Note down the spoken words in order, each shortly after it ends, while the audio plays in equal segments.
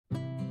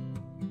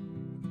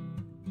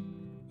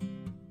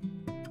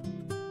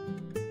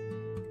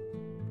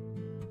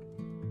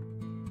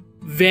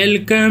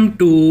Welcome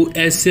to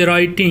Essay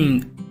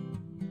Writing.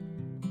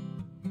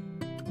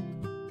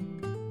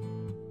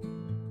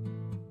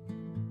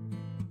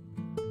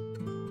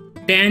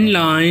 Ten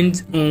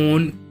lines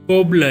on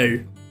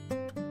Cobbler.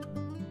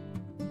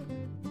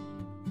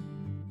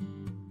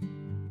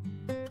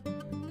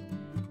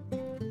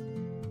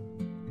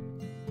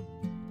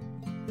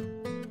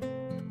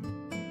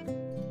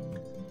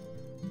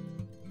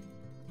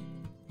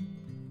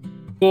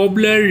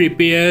 Cobbler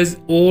repairs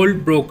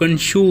old broken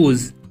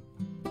shoes.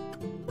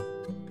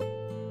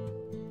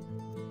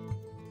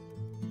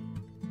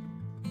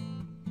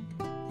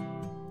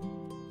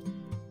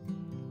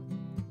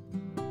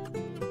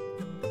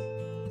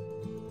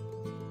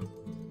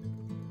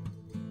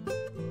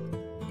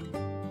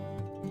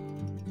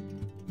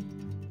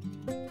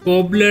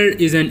 Cobbler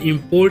is an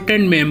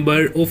important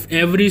member of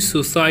every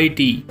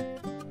society.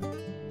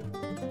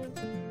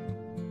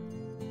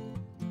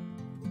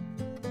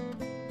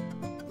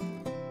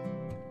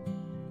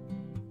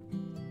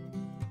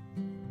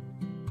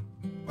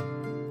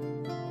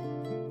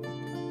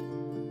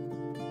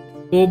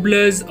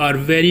 Cobblers are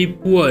very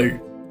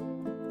poor.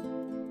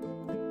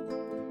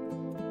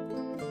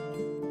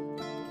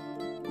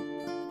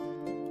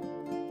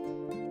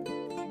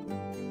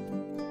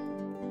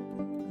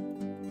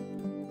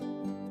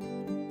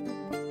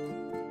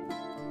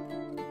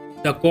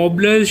 The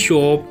cobbler's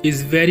shop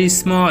is very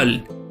small.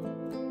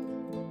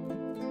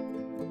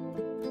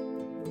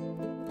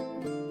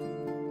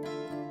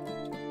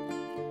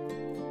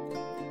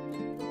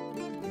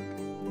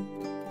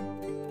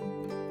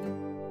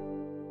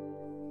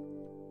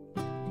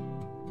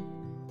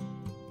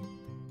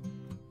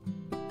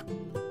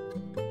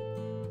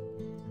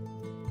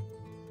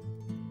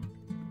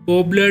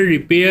 Cobbler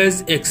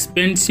repairs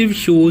expensive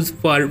shoes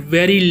for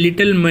very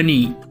little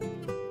money.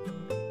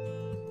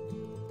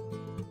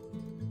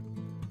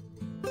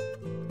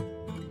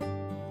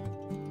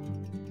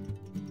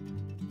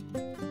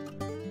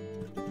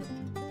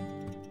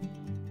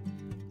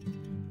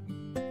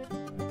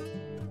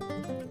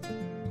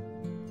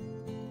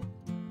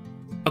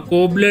 A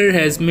cobbler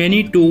has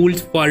many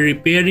tools for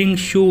repairing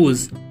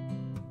shoes.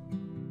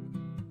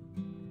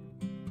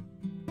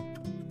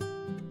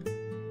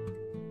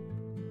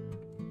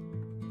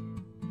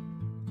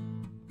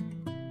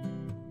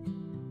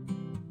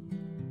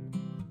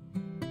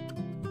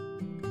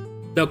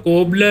 The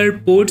cobbler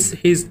puts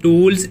his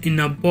tools in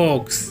a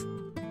box.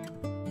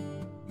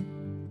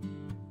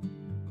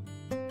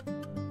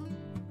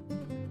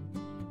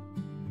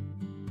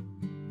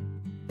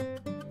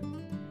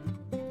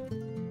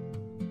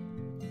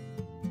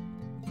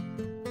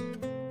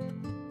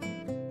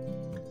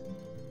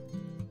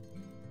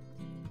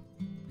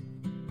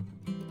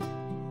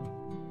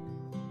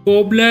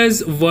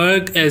 Cobblers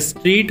work as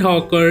street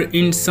hawker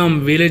in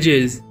some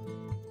villages.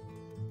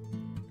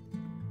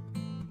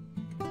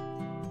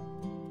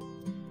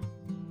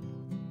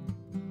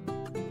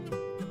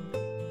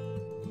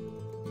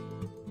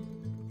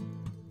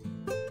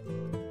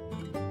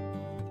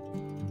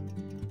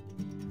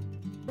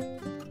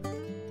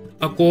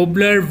 A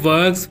cobbler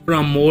works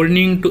from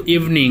morning to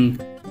evening.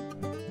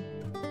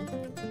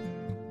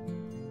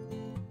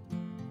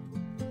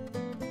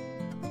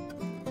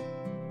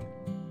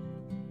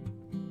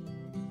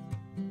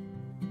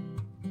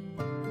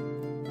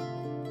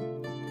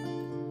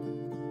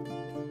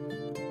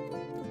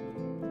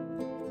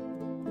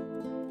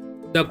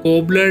 The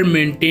cobbler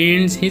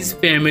maintains his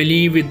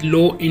family with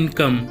low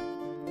income.